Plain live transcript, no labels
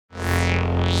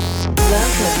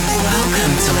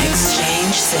Welcome to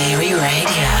Exchange Theory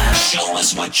Radio. Show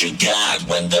us what you got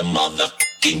when the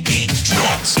motherfucking beat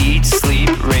drops. Eat, sleep,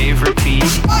 rave, repeat.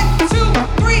 1, 2,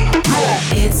 3, 4.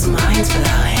 It's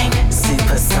mind-blowing,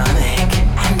 supersonic,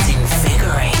 and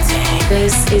invigorating.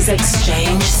 This is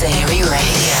Exchange Theory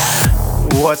Radio.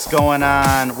 What's going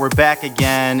on? We're back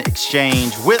again,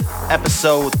 Exchange, with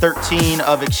episode 13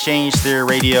 of Exchange Theory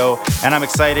Radio, and I'm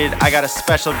excited. I got a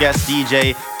special guest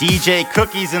DJ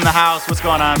Kookie's in the house. What's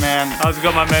going on, man? How's it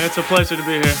going, my man? It's a pleasure to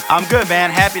be here. I'm good,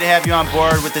 man. Happy to have you on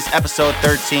board with this episode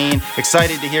 13.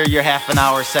 Excited to hear your half an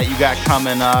hour set you got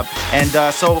coming up. And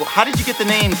so, how did you get the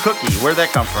name Kookie? Where'd that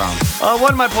come from?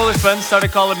 One of my Polish friends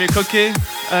started calling me Kookie,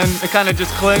 and it kind of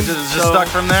just clicked. Just stuck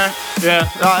from there?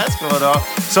 Yeah. Oh, that's cool, though.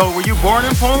 So, were you born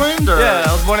in Poland? Or? Yeah,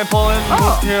 I was born in Poland.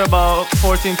 Moved here about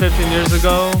 14, 15 years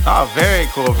ago. Oh, very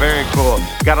cool, very cool.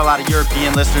 Got a lot of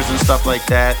European listeners and stuff like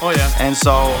that. Oh, yeah. And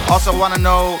so, also want to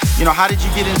know, how did you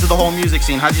get into the whole music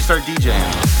scene? How did you start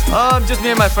DJing? Just me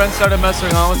and my friends started messing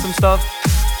around with some stuff.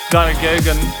 Got a gig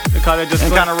and it kind of just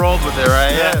and kind of rolled with it,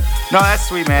 right? Yeah. No, that's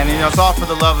sweet, man. It's all for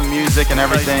the love of music and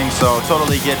everything, so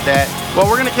totally get that. Well,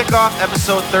 we're gonna kick off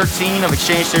episode 13 of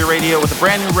Exchange Theory Radio with a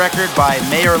brand new record by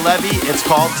Maor Levi. It's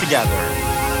called Together.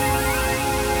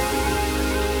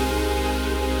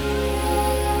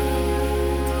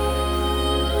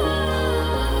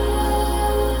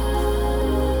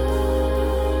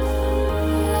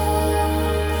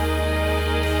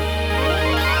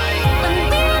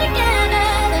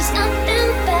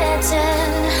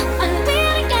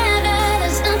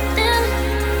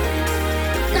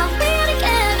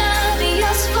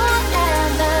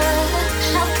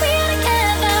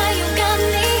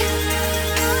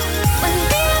 When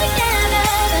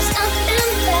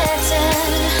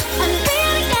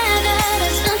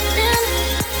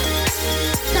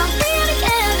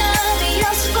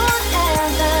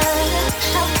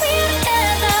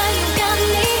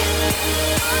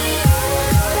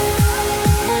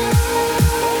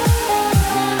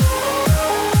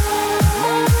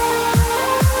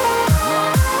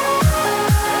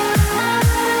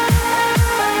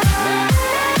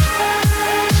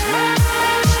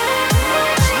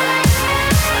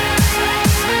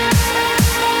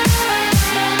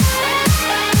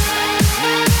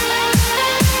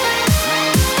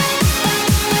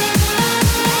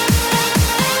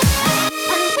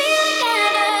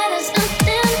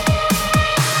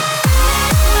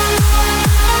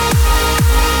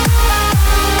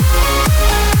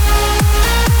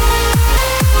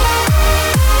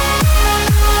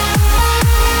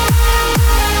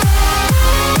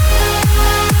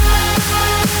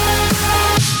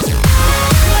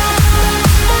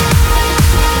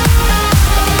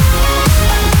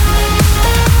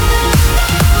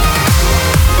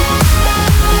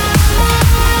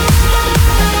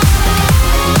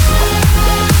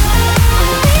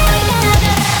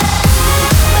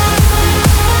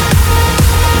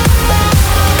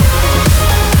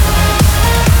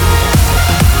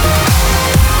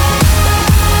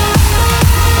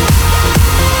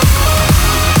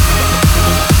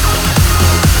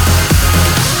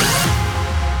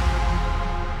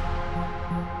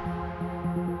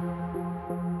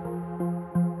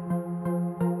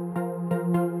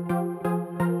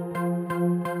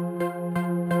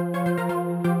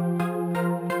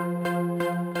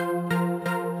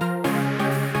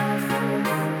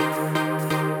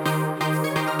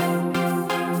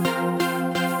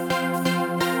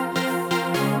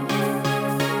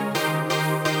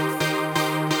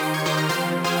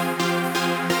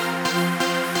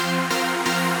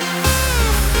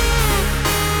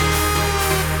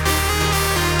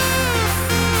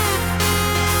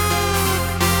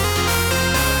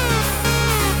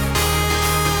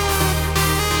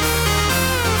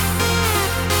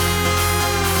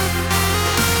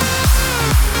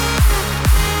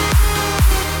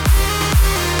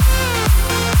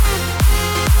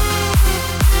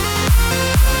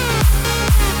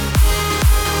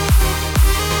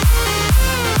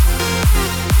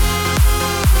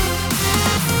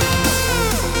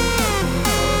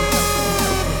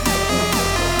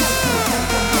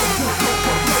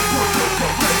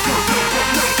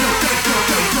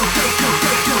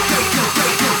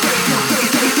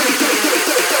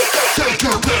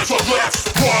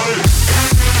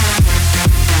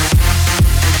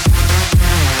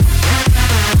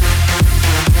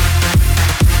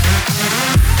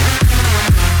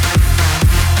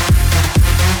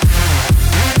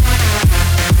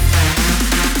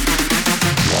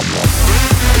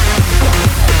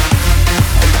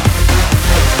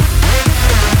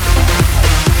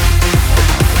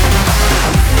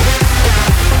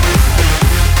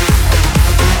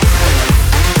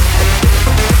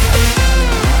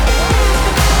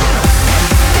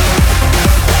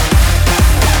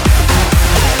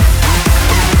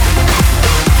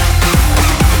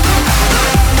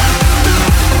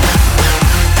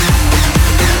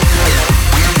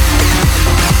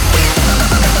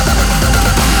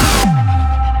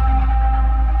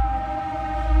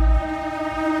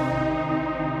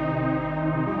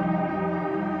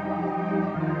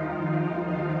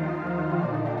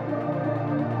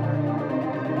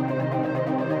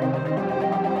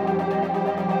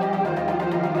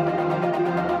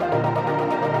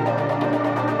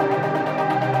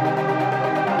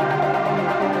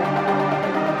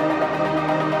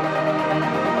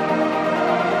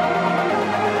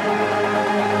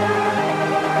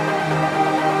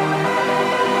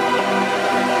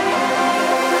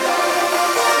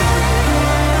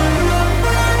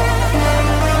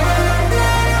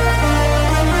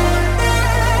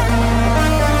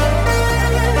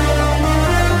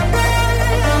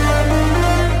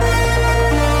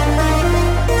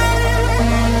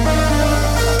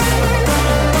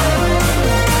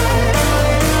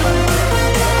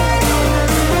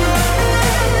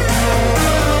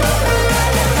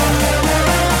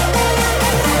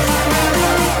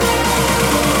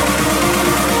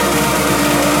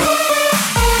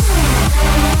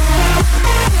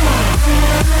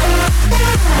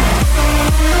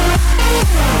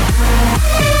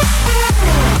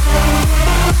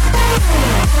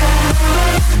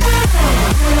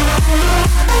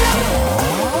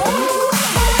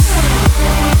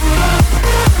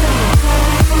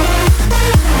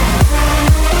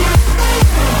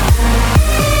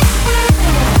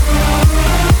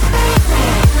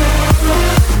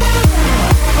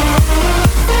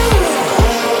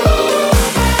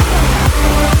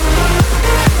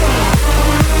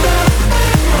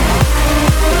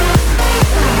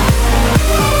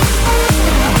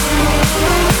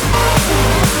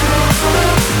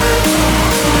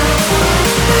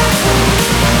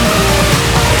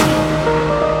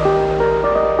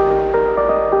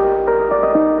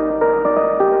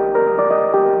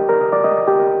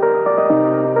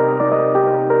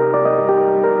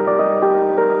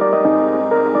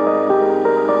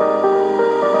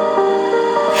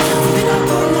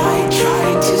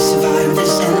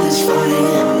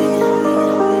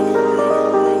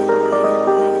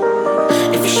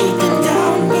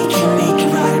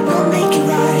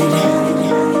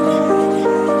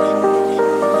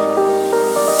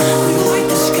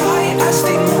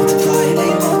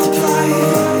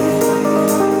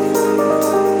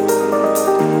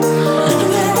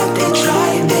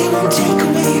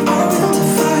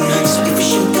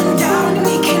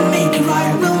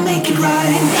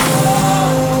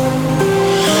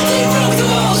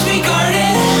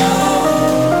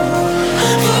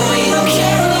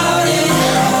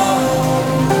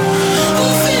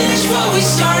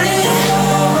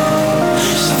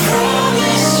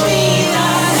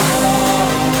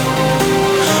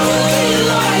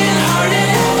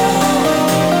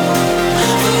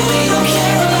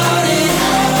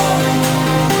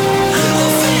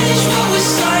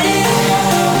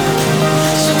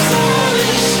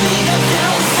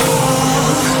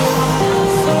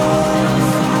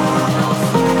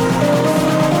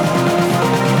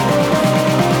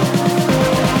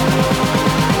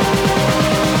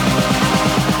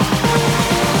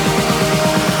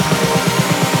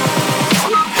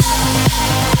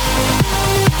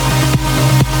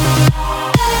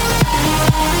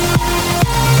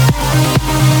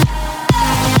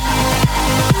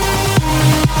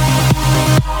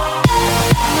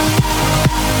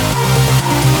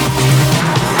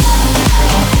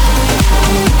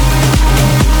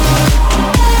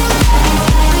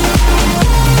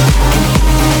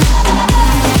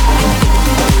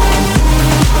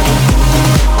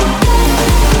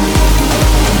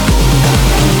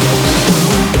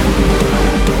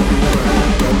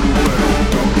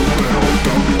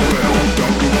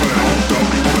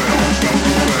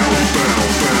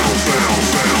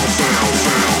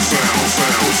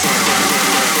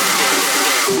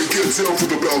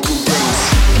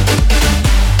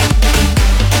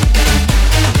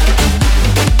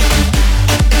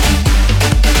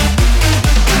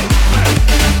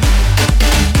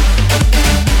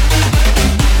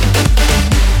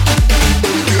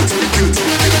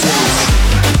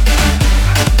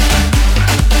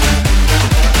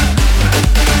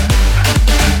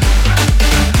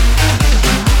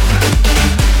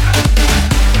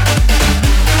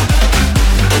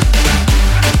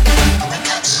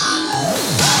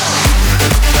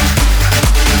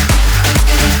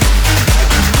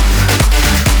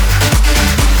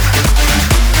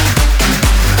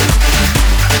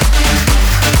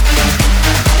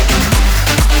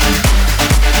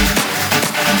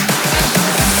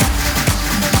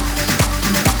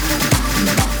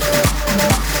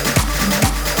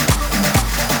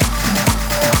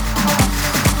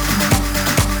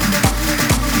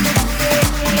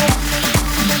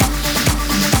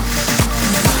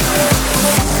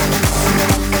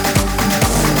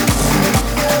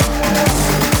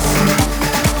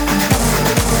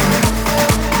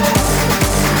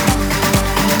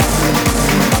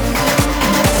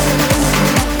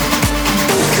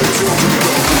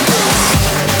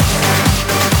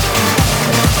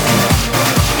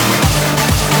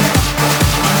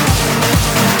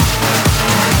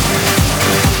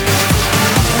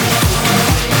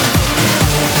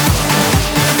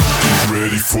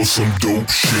some dope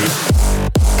shit.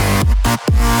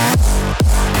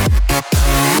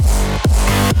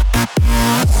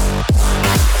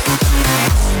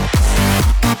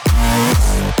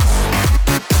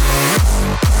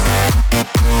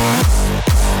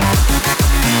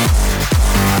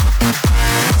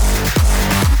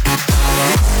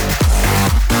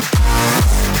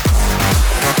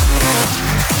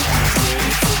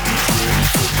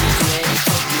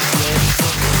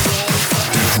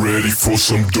 Ready for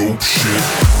some dope shit.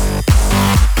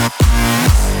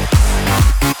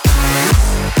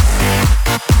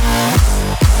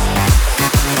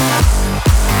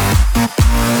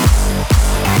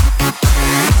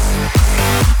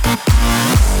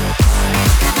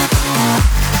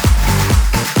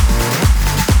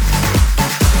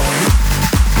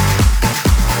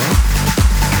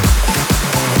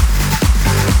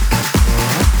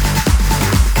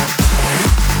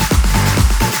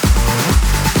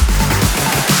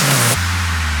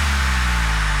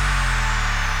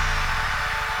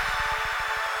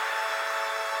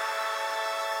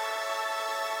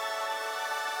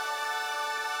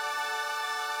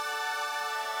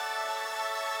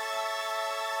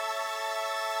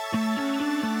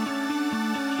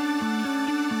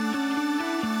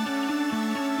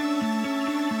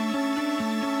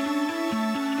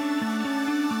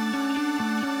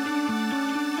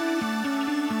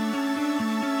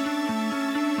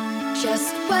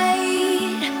 Just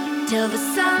wait till the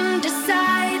sun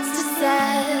decides to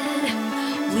set.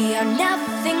 We are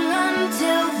nothing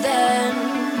until then.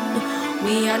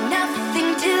 We are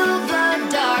nothing till the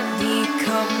dark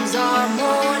becomes our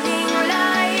morning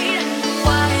light.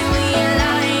 Why we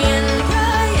lie and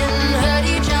cry and hurt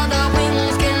each other?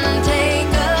 Wings can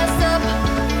take us up.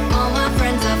 All my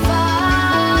friends are fireflies.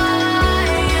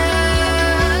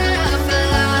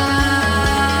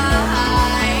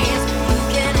 You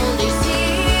can only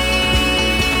see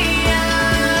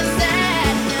us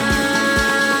at night.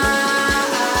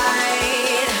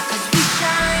 'Cause we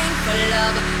shine for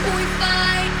love, we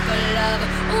fight for love,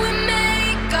 we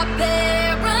make our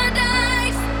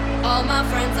paradise. All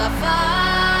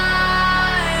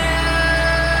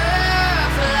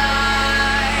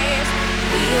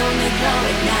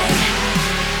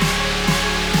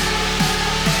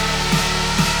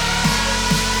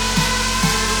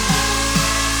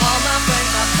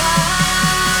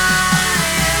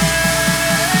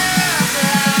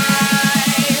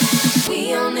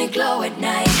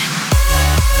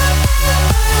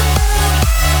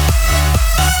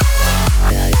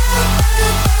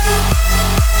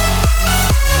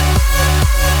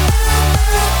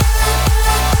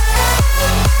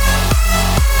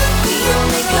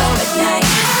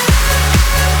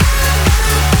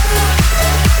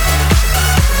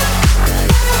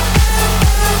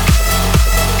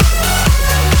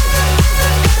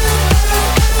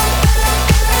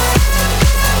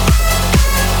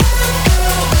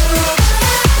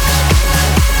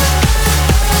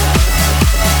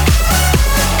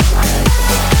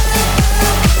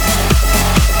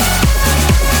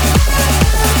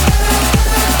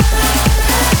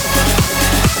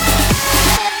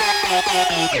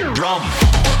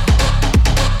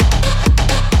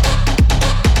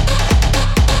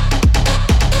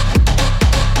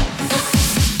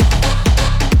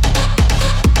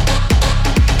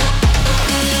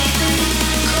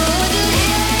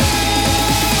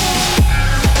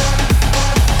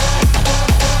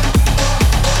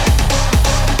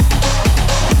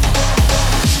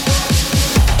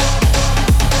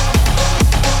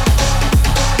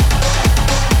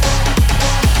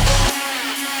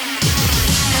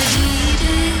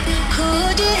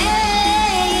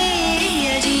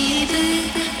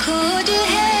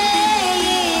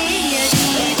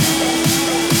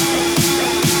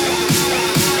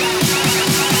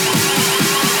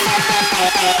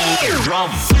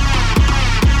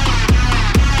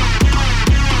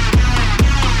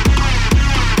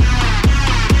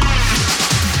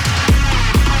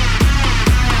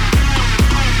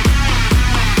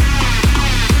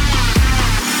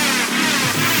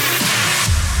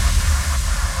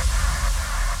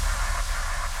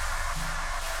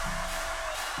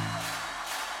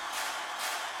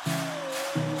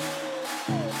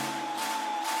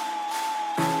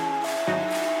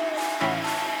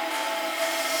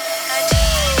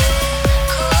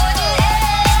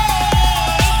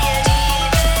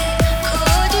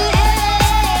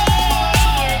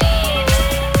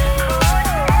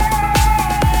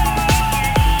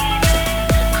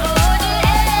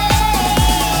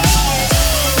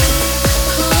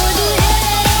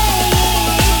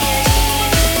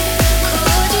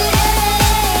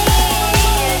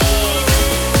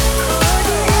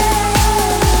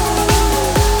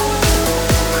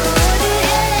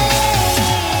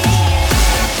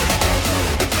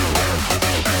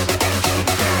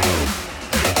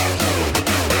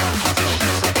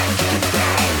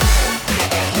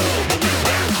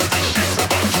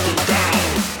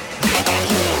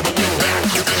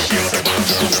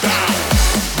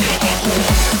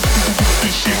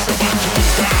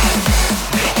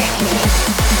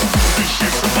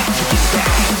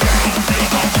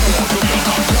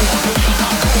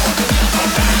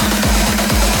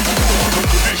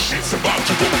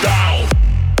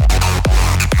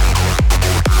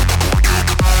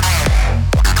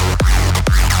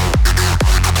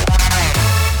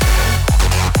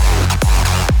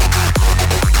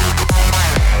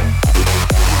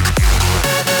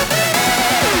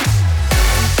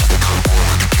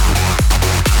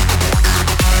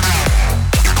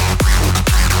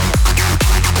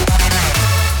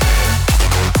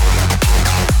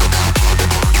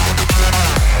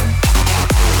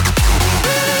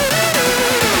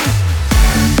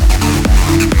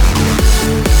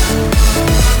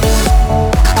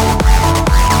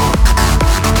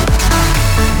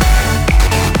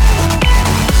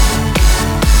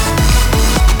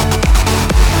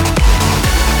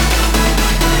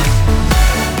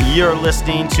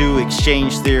listening to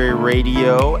Exchange Theory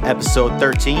Radio, episode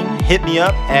 13. Hit me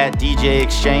up at DJ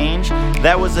Exchange.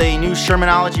 That was a new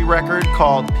Shermanology record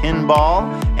called Pinball.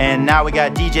 And now we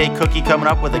got DJ Kookie coming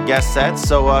up with a guest set.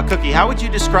 So, Kookie, how would you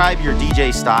describe your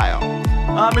DJ style?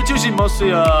 It's usually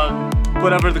mostly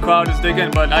whatever the crowd is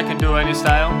digging, but I can do any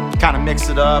style. Kind of mix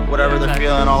it up, whatever they're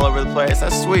feeling all over the place.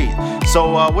 That's sweet.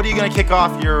 So what are you going to kick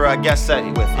off your guest set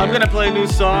with here? I'm going to play a new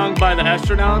song by the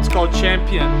Astronauts called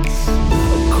Champions.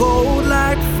 A cold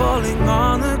light falling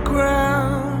on the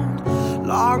ground.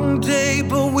 Long day,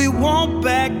 but we won't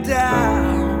back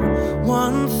down.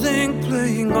 One thing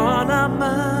playing on our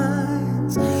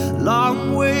minds.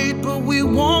 Long wait, but we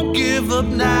won't give up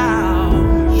now.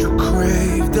 You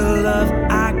crave the love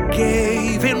I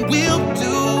gave, and we'll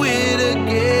do it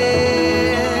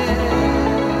again.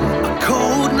 A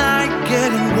cold night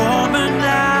getting warmer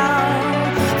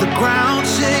now. The ground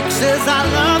shakes as our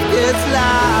love gets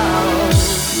loud.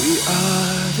 We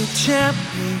are the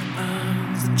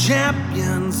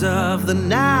champions of the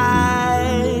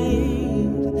night.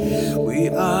 We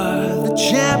are the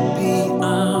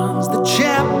champions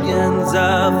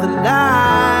of the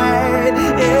night.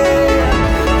 Yeah.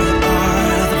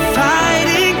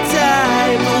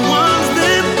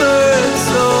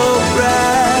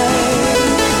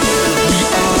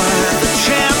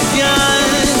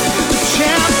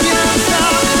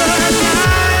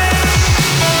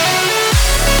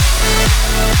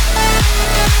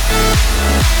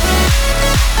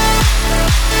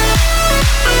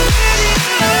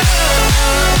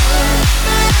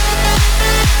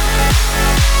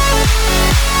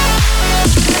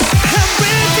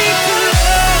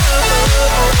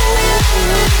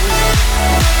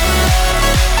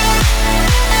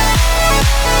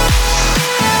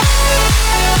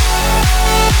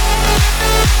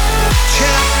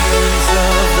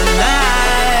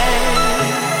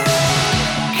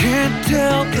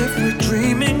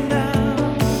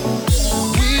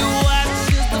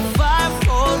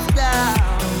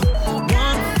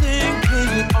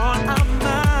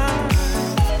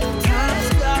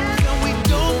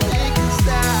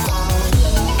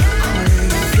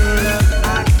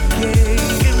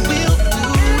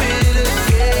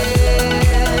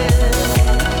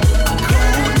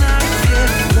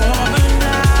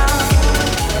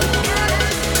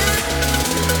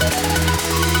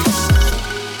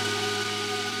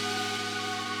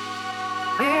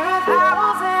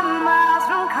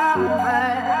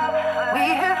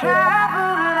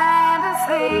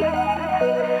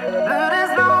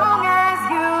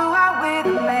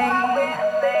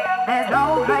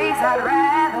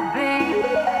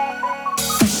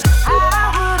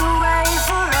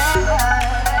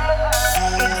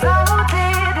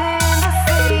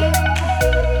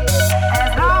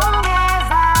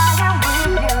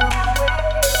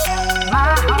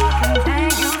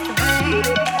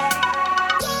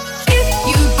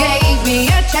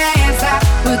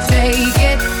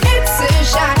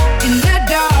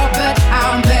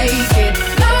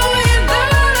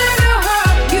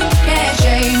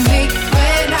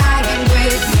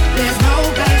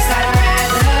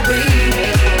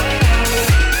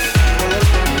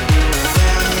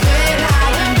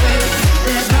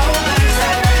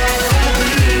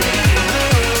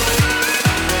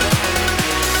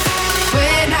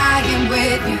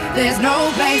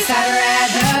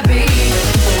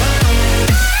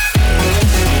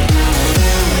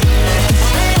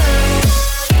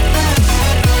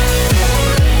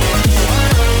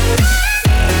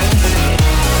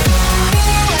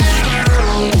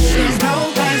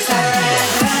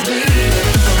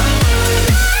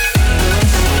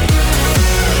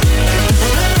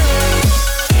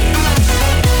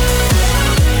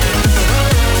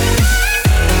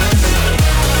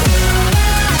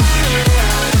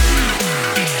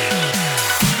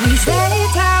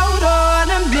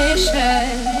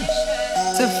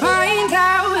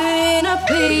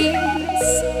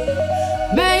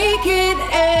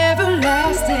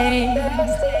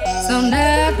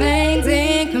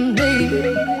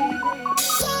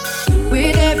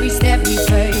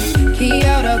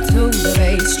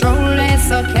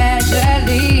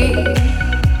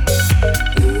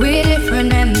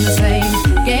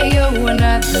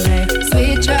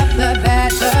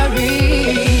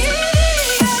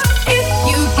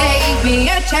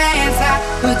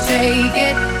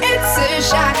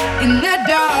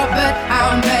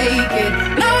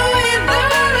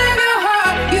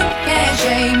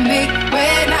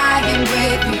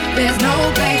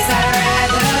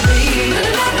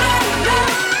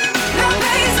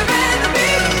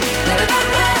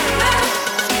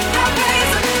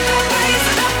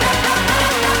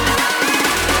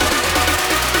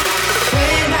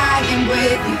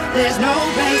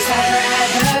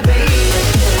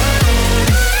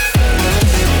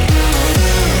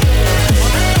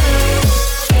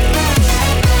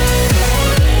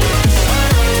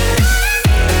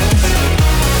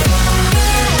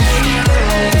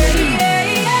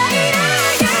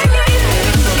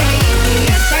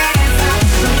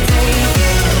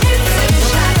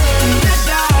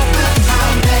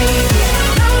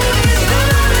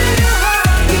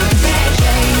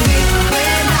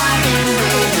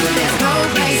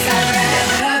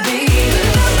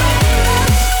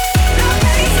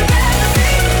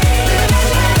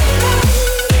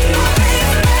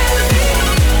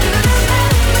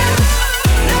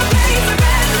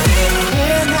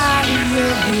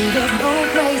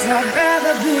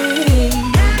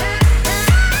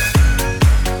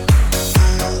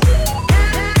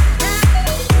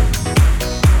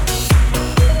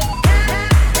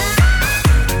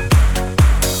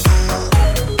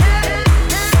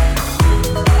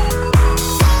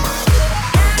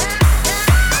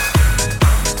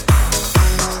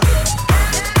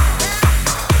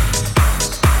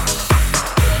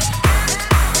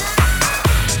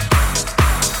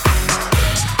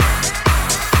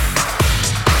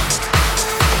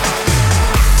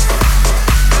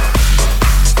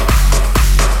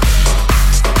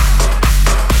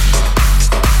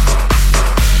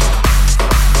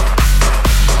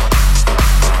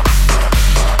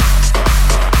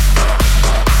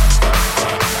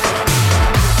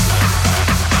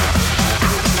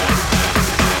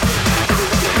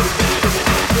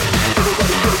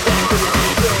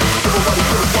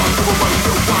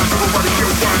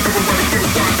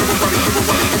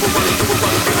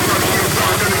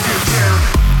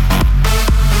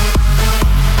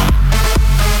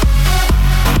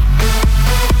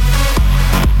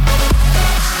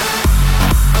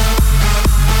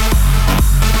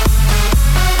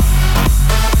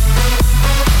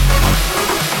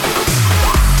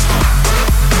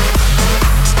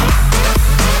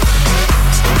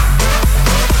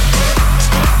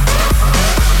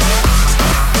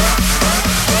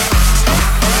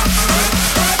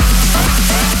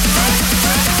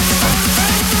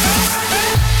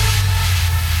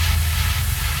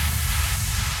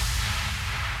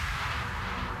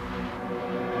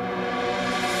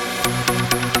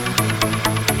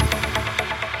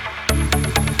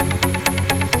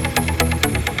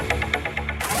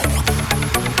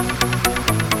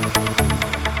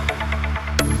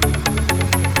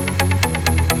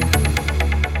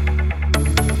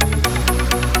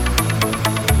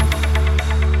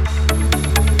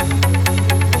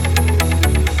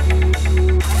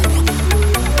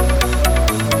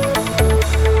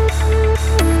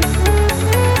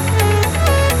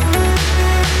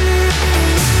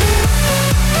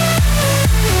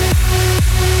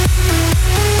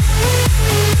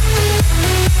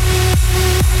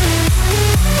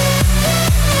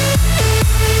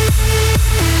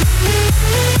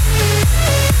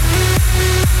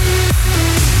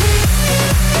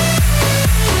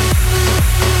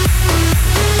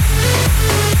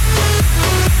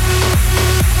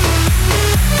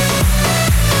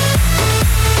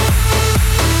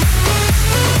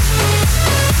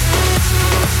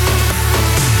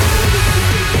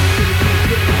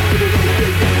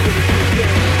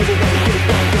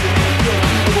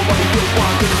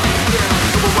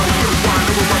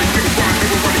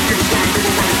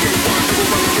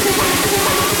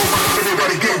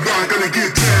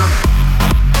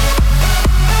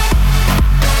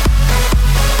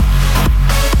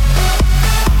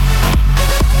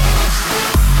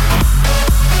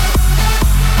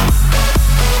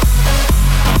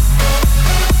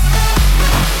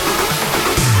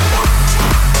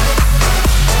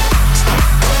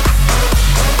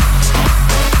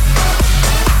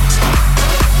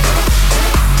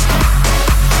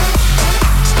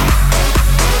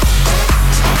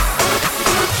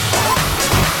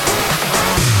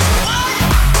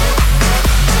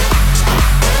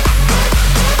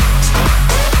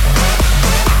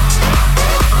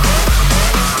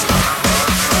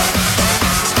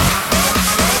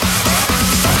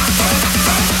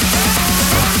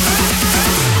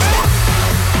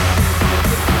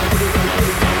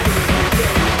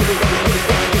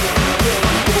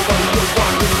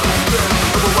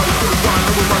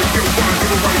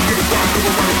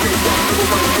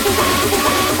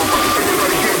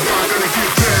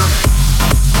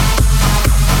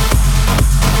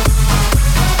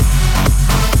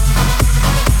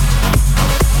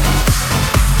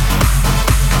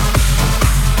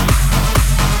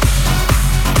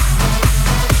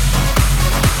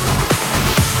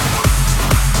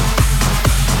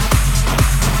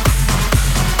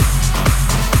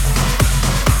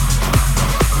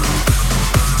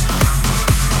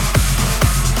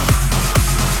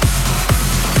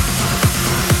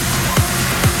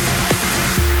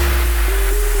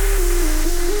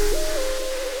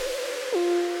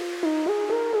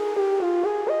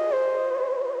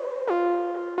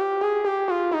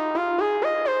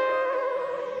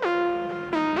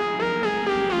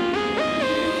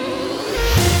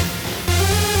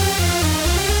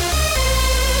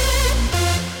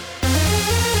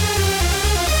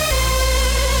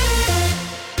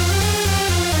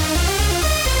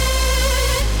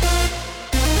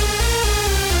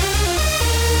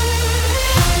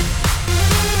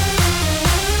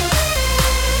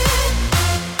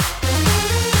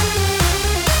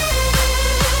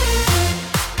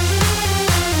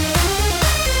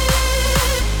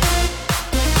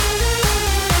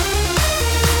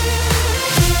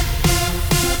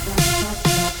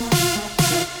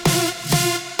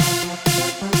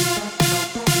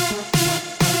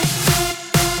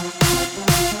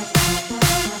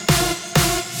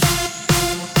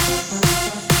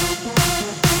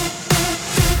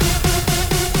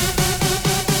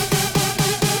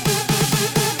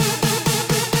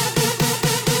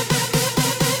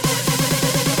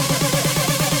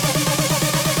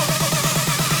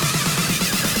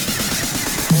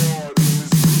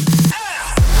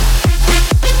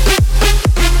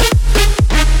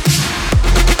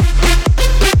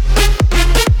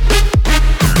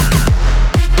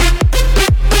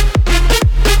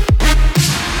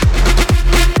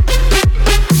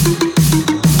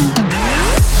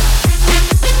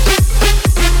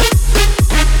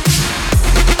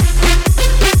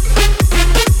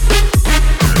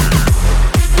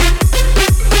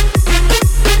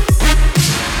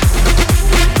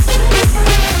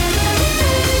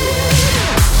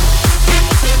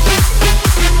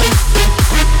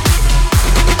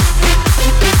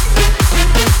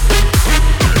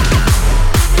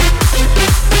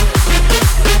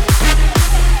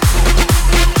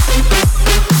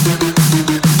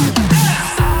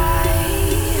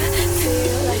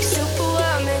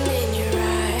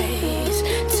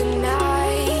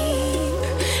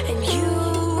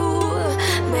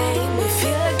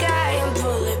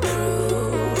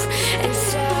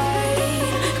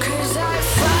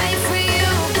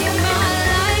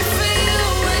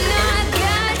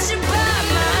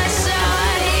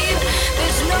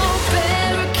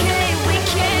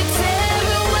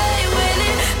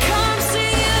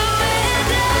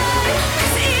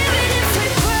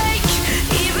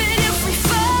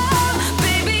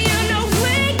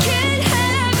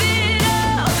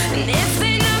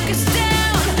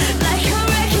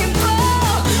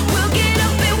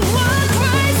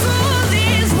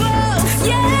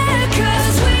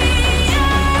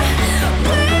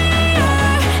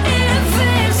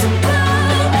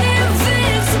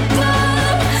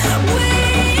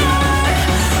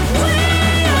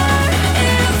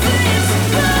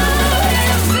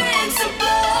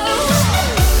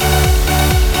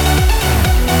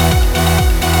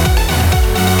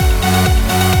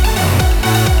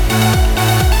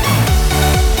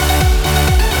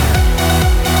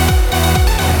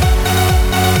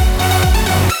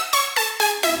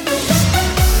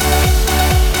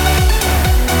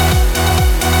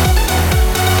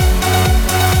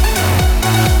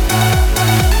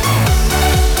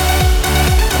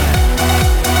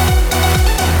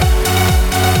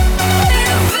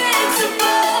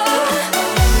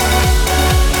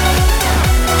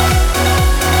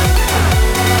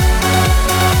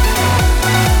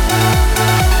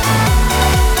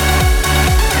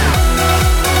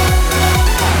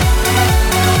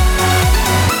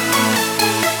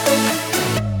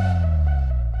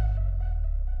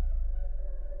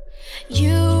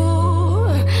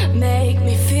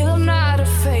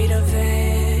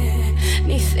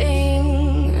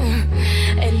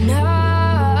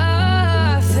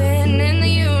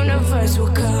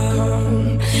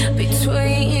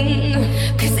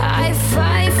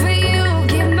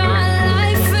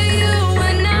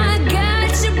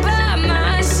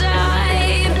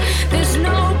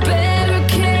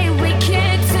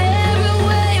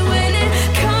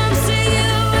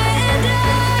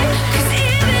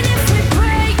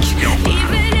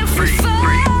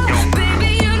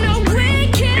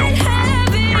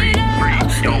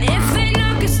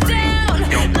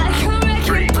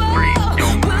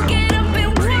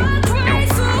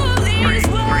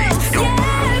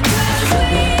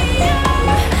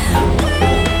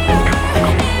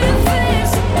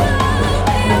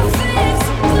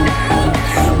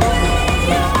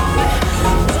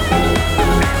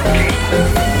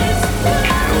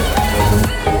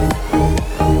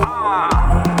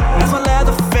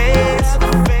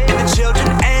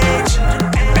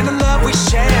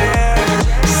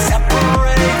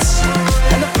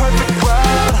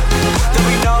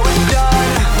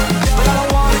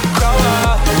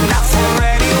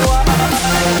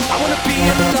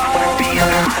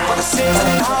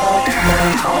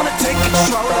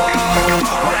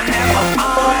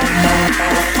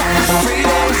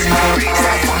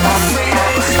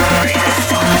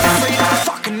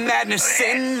 madness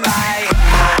in my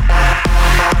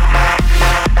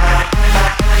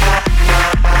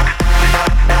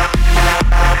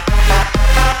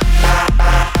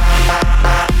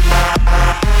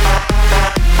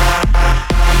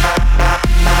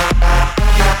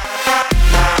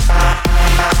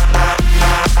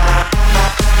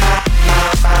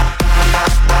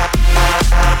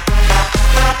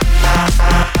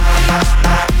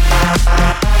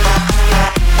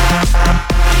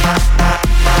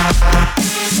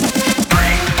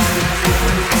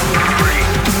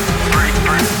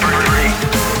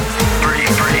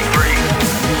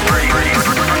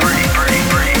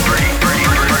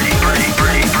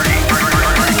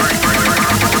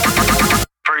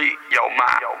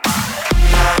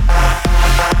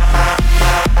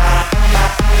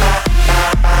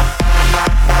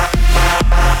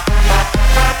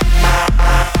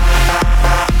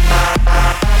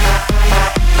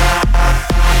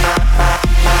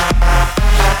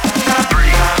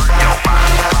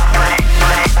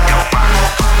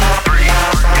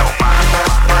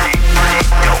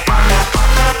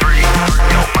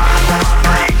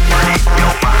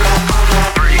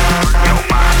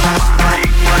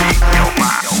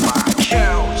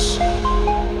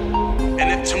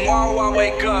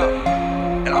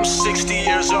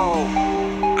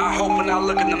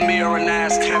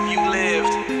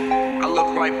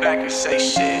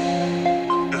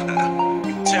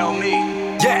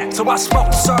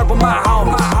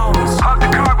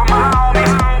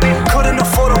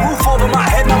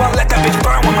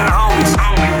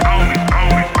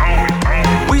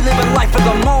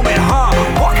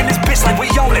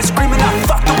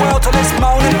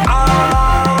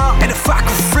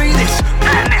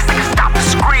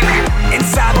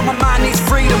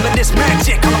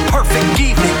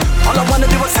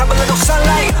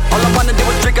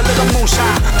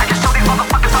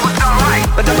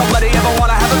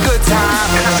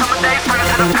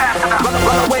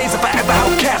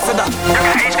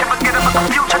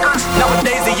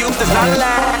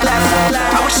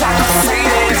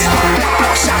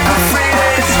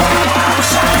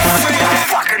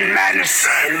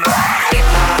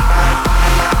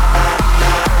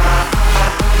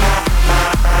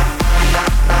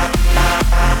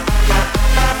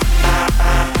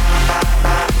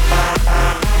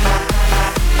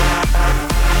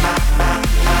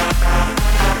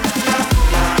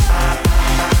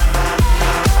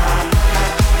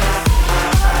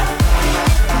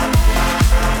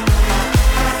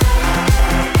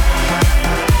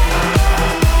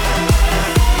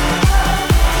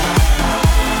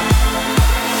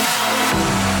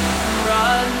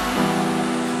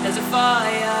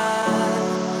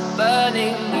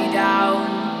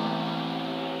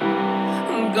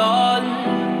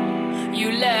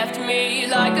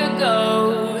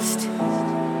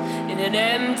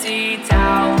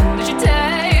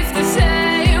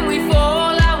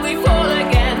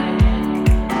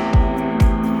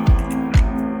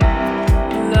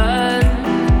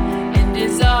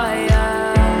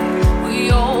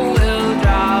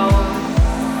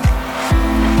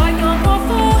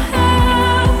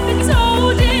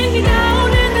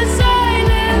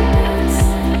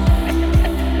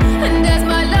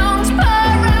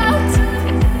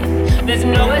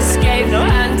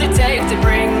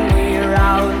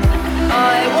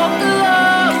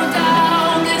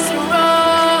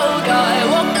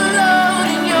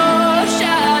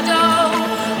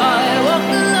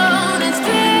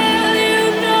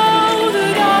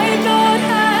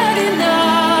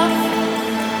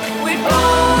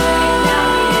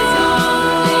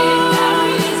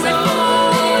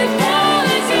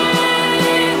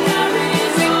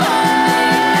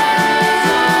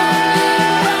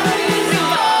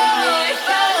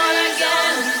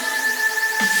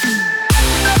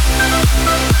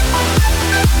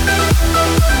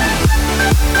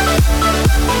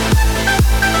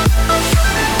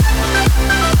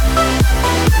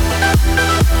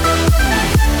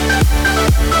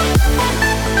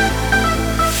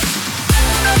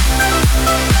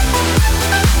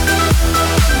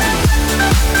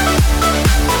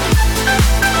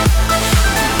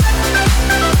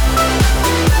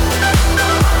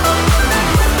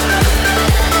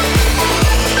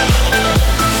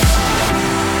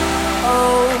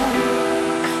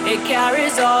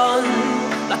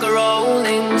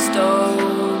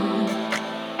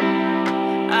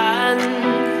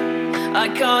I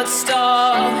can't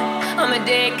stop, I'm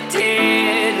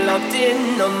addicted, locked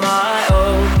in on my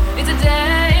own. It's a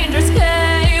dangerous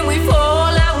game, we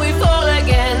fall and we fall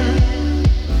again.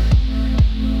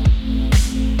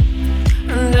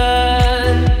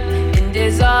 Learn in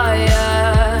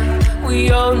desire,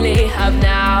 we only have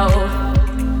now.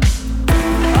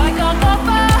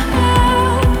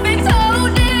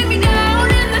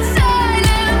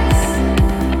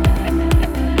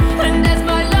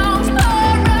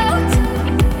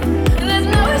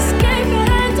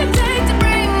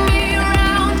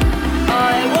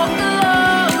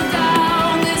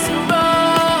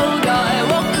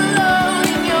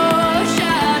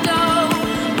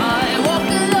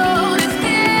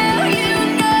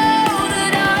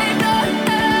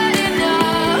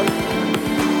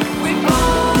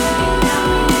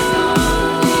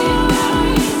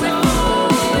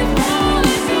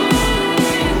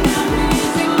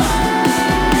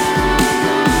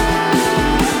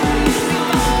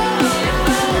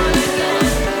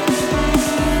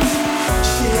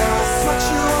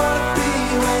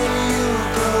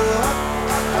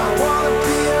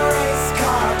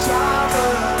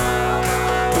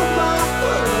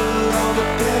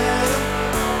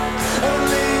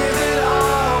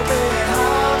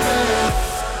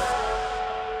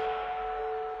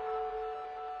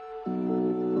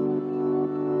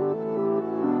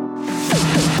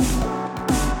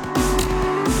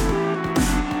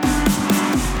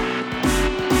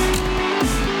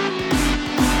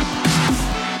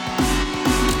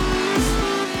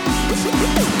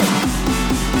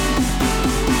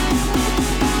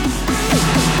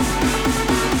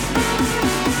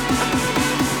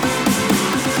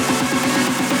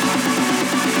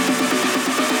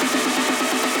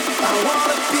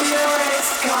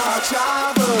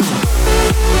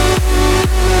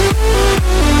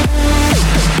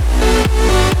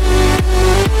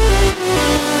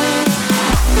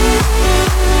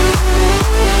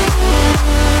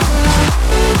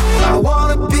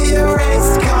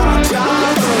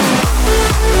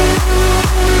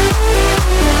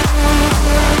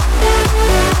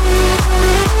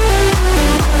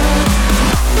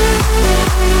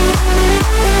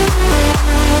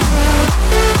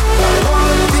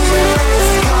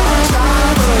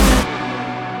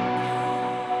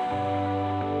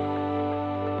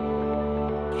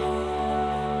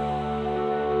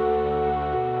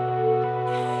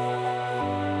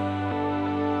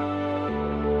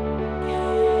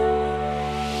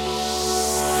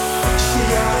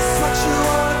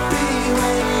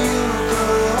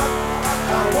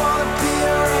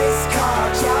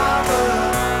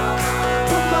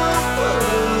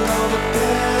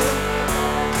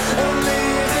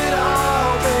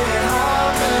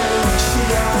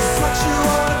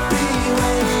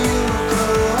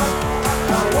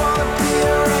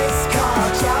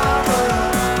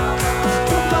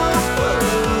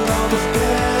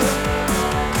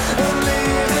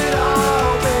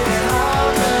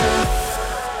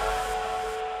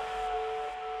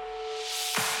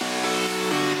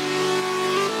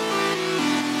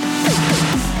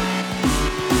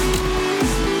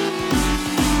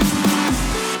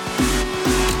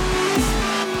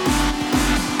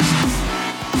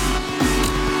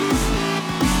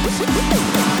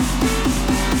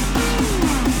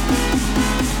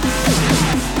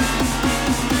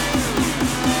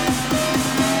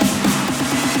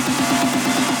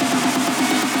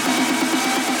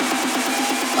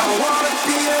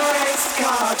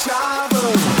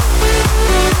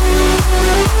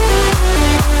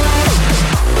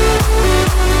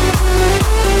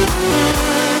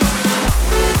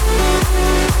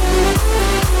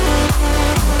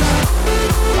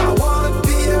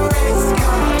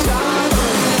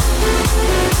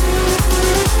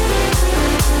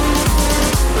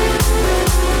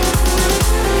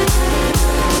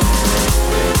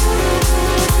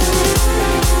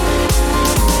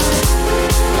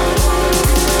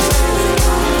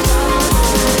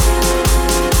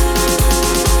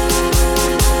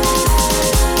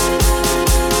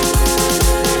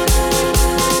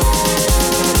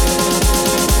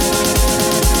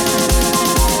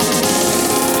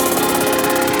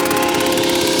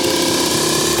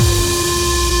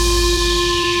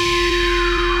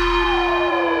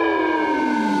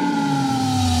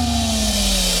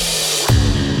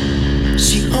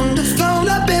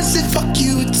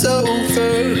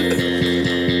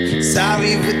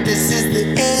 Sorry, but this is the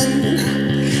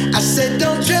end. I said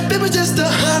don't trip, it was just a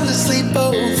harmless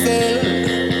sleepover.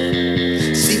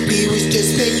 CP was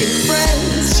just making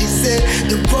friends. She said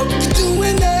the work you're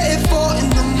doing there at 4 in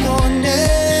the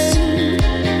morning.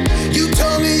 You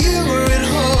told me you were at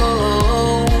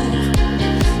home.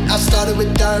 I started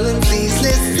with darling, please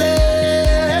listen.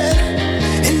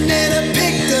 And then I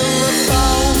picked up my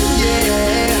phone,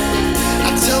 yeah. I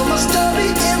told my story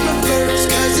in reverse,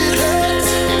 cause it hurts.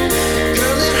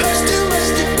 Girl, it hurts too much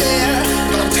to bear.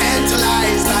 But I'm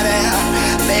tantalized by their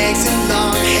legs and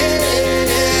long hair.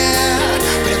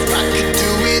 But if I could do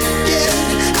it again,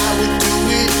 I would do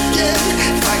it again.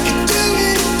 If I could do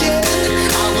it again,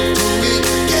 I would do it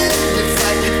again. If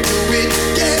I could do it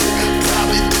again,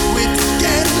 probably do it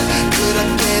again. Could I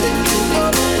get it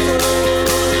over?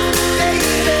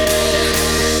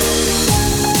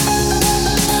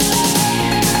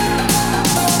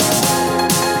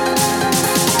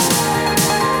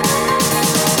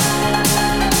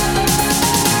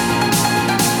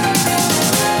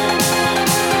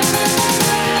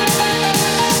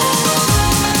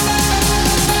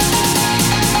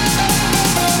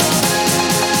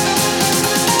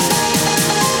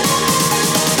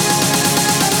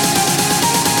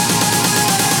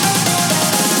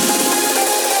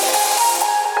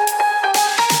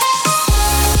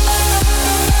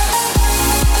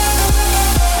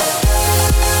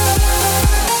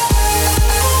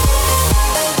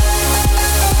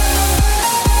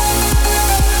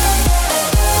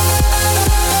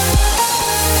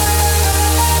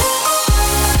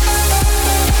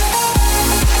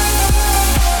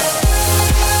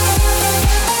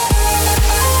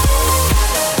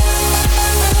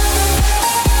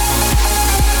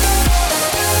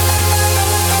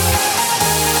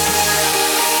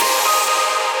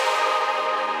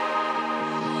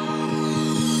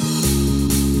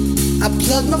 I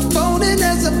plugged my phone in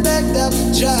as I backed out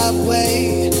the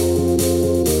driveway.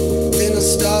 Then I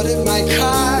started my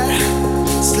car,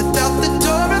 slipped out the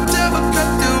door until I cut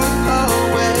through a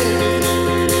hallway.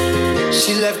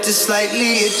 She left it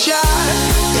slightly ajar,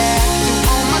 yeah. Threw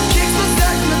on my kicks, my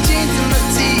socks, my jeans, and my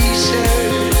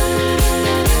t-shirt.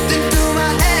 Then threw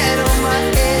my head on my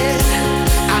head.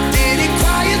 I did it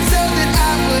quiet so that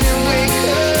I wouldn't wake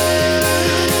up.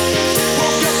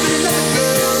 Woke up in another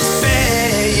girl's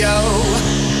bed, yo.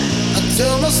 I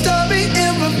tell my story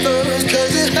in reverse,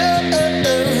 cause it hurt.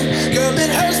 Girl, it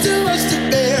hurts too much to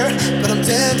bear. But I'm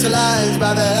tantalized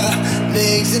by their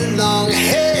legs and long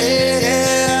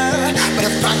hair. But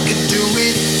if I could do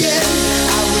it again,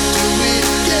 I would do it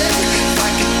again. If I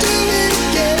could do it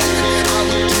again, I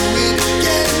would do it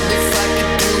again. If I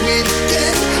could do it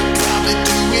again, probably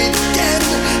do it again.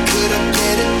 Could I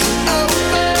get it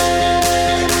over?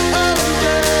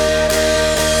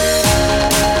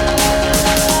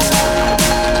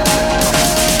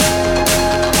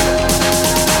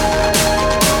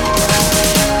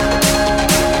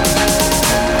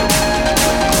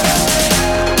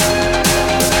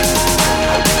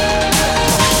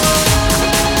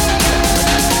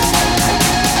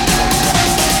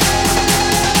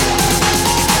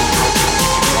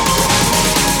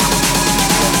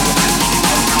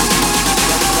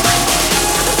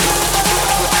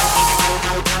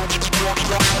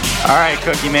 All right,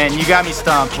 Cookie, man, you got me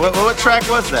stumped. What track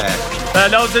was that?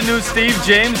 That was the new Steve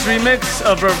James remix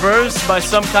of Reverse by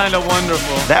Some Kind of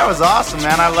Wonderful. That was awesome,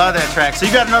 man. I love that track. So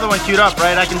you got another one queued up,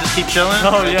 right? I can just keep chilling?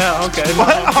 Oh, yeah, okay. No,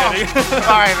 What? I'm kidding.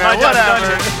 All right, man,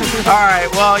 whatever. All right,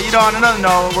 well, on another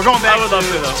note, we're going back I would love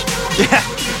to, though. Yeah,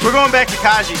 we're going back to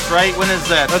Kaji's, right? When is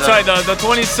that? That's right, the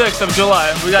 26th of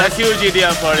July. We got a huge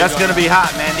EDM party. That's going to be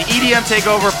hot, man. The EDM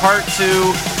Takeover Part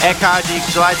 2 at Kaji,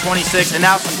 July 26th, and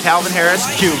now some Calvin Harris,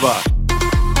 C.U.B.A.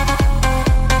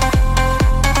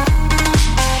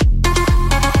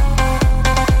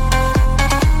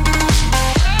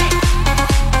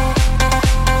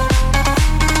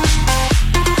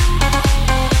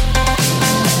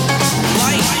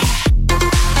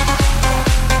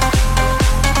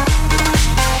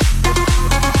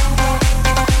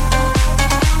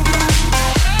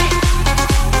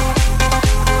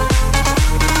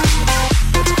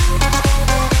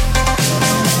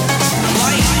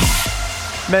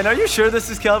 Man, are you sure this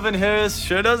is Calvin Harris?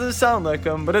 Sure doesn't sound like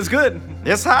him, but it's good.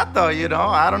 It's hot though, you know.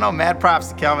 I don't know. Mad props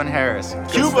to Calvin Harris.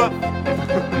 Cuba.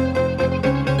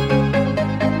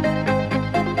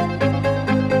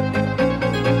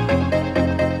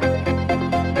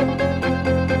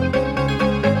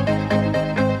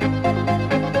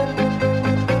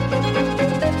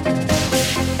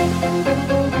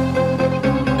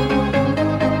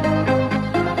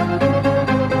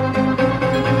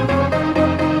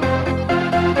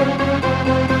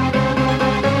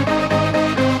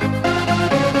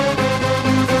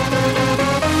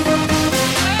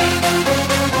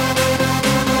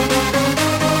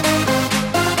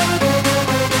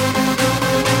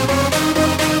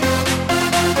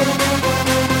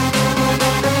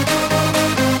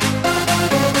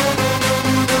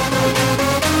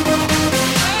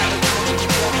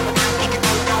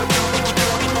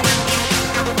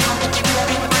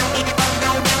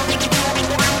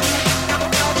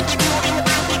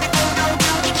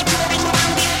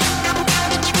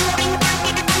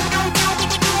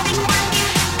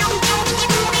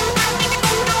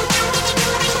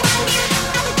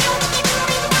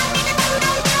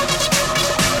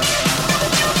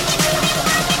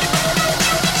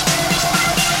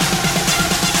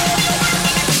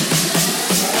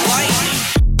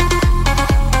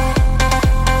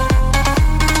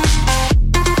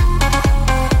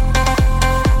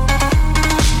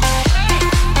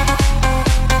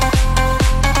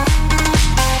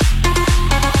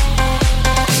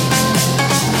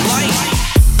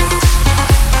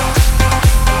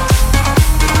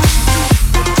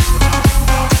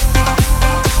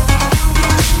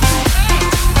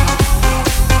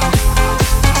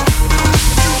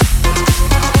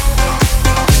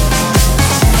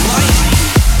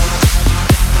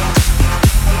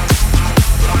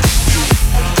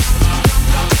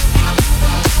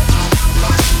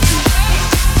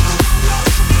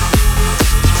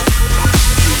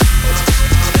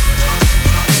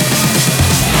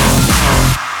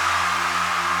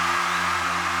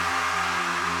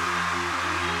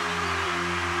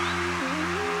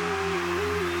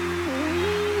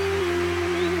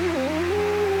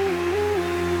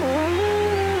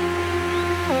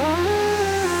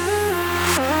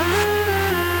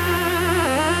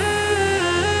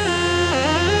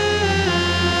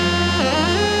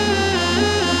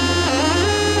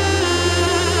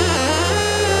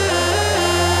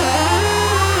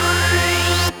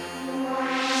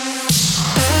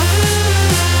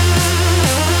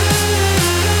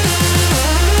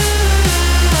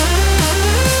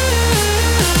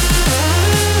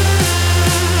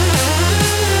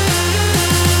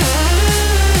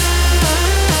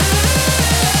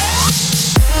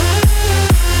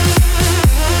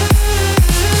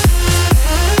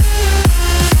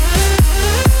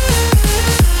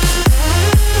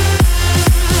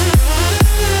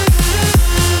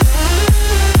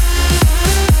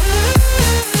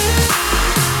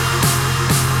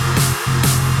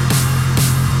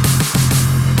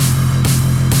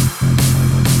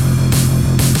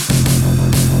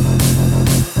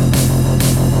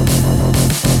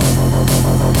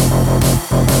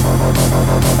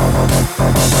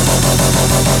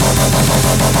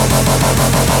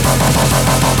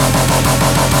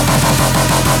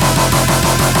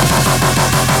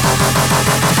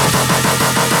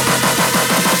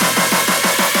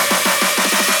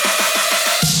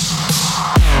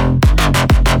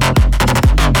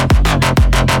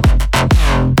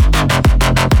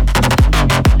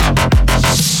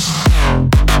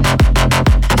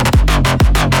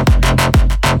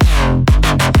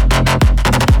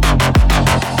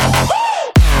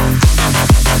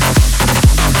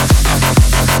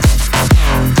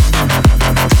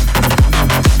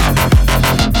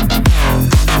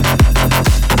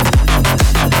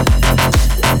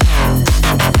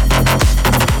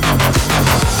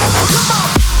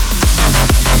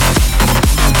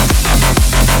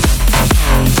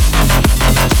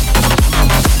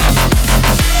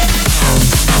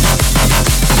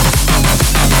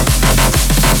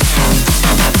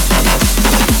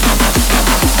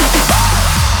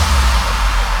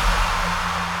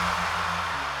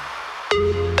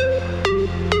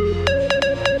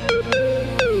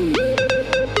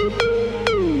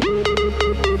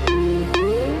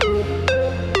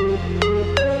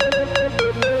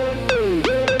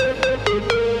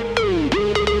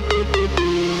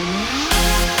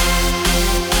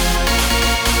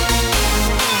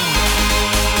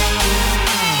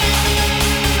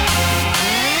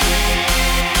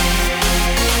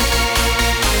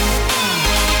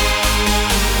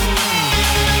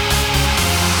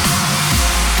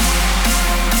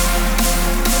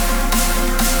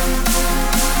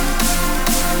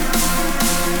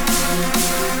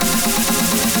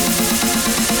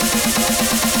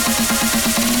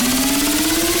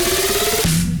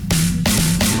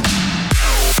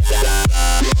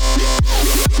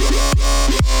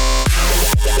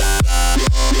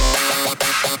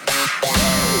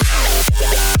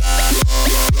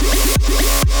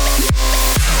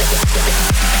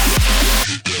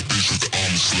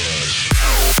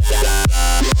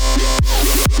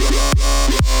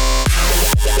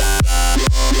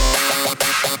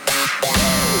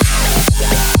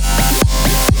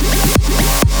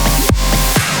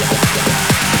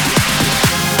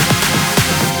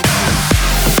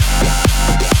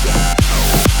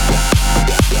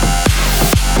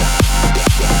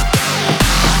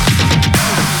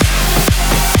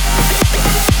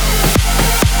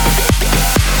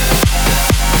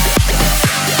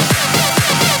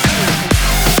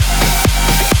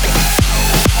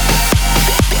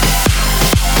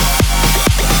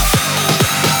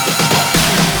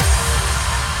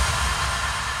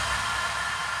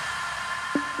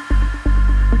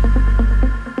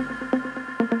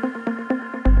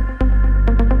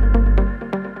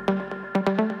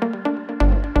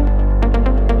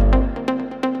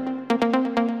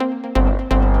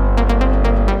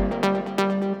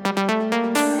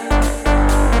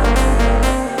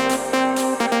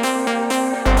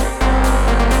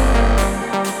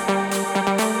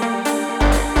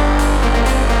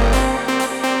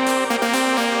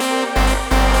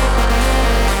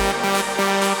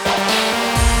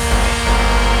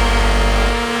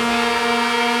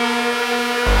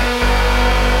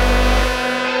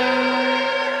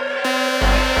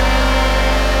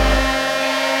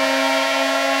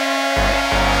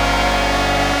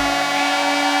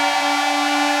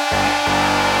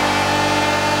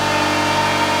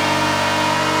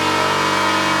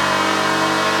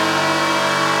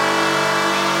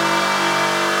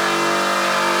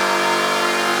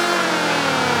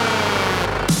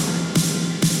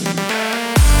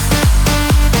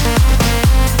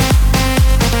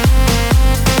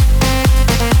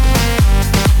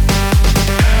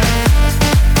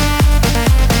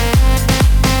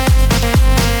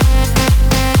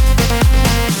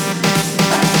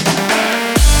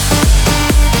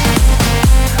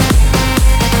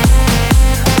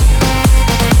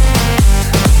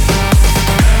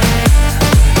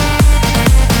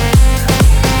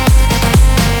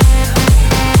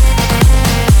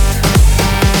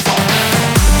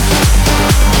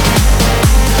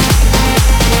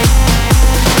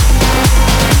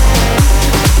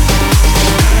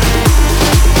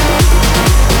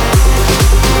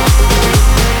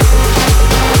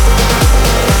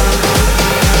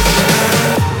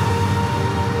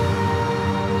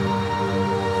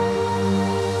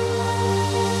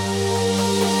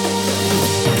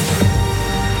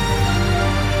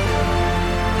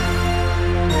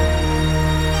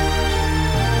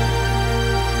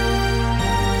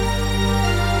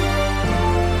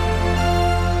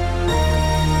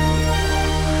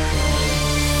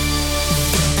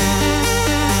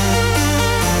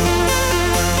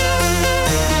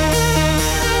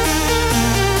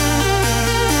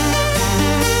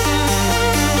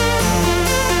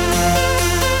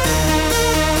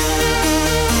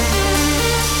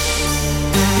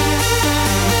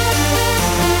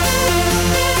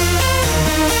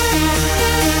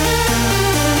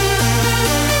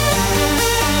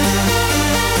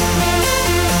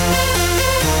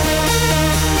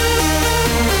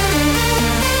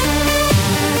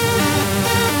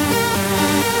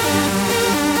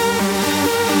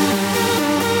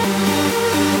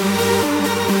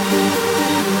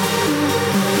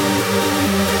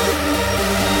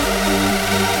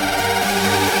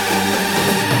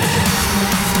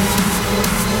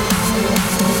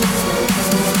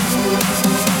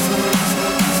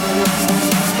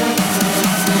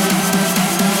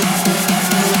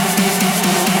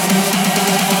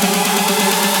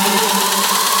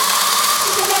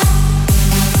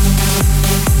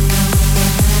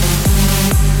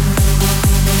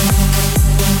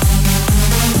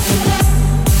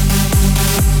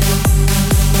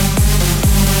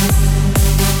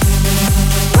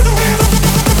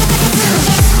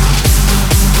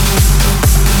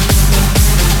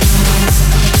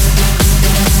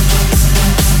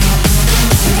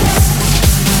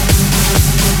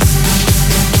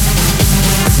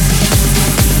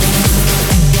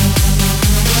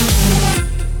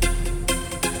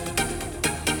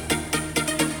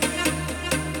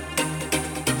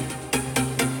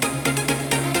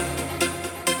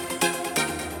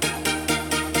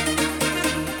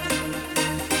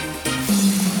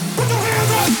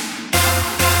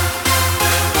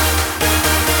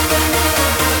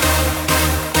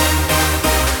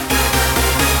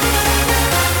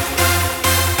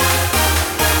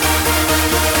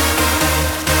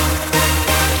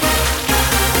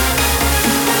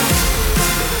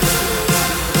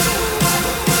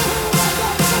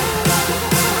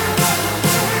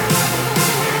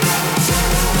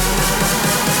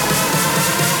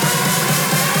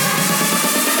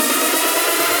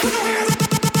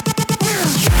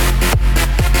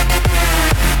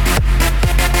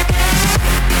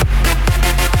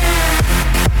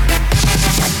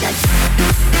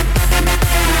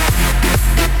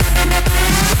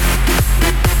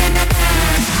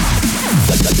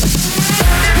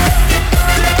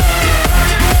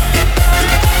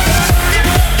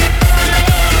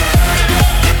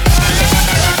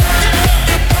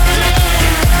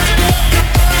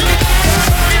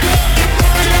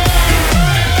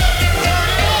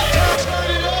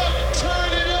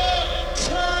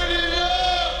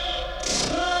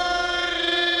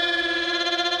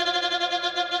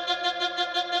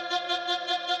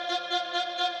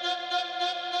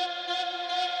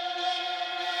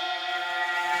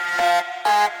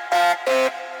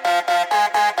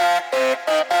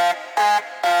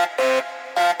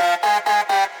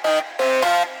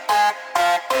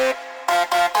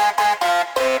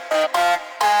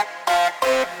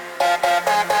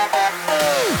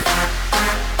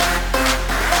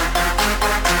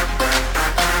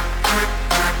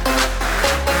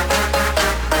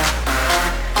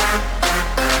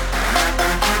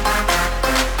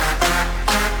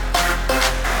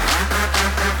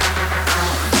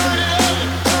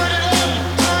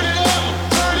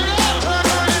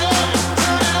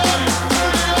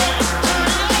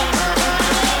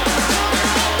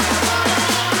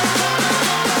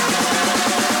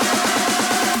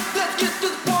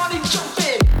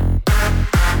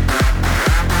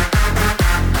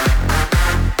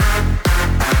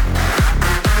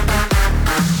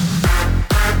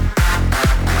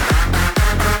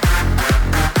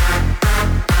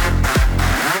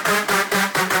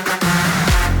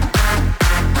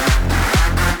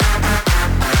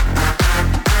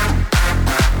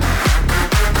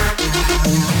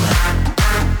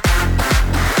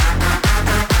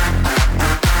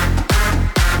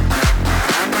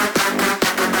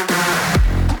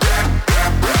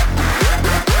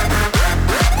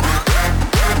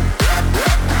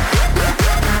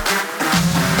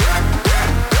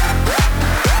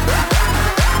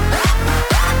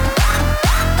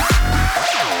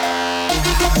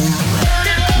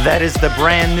 That is the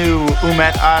brand new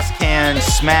Umet Özkan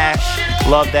Smash.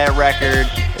 Love that record.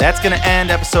 That's going to end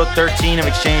episode 13 of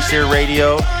Exchange Theory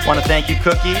Radio. Want to thank you,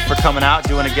 Kookie, for coming out,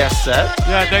 doing a guest set.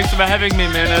 Yeah, thanks for having me,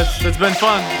 man. It's been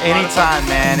fun. Anytime,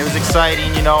 man. It was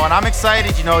exciting, you know, and I'm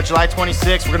excited, you know, July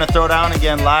 26th, we're going to throw down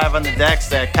again live on the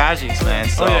decks at Kajik's, man.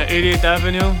 So, oh, yeah, 88th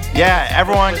Avenue. Yeah,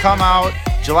 everyone come out.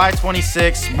 July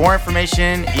 26th. More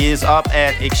information is up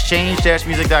at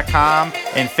exchange-music.com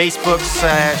and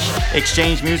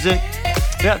Facebook/Exchange Music.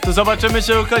 Yeah, to zobaczymy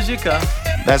się u Kazika.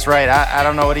 That's right. I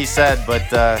don't know what he said, but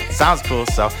sounds cool.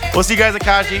 So we'll see you guys at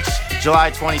Kajik's July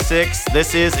 26th.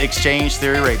 This is Exchange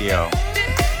Theory Radio.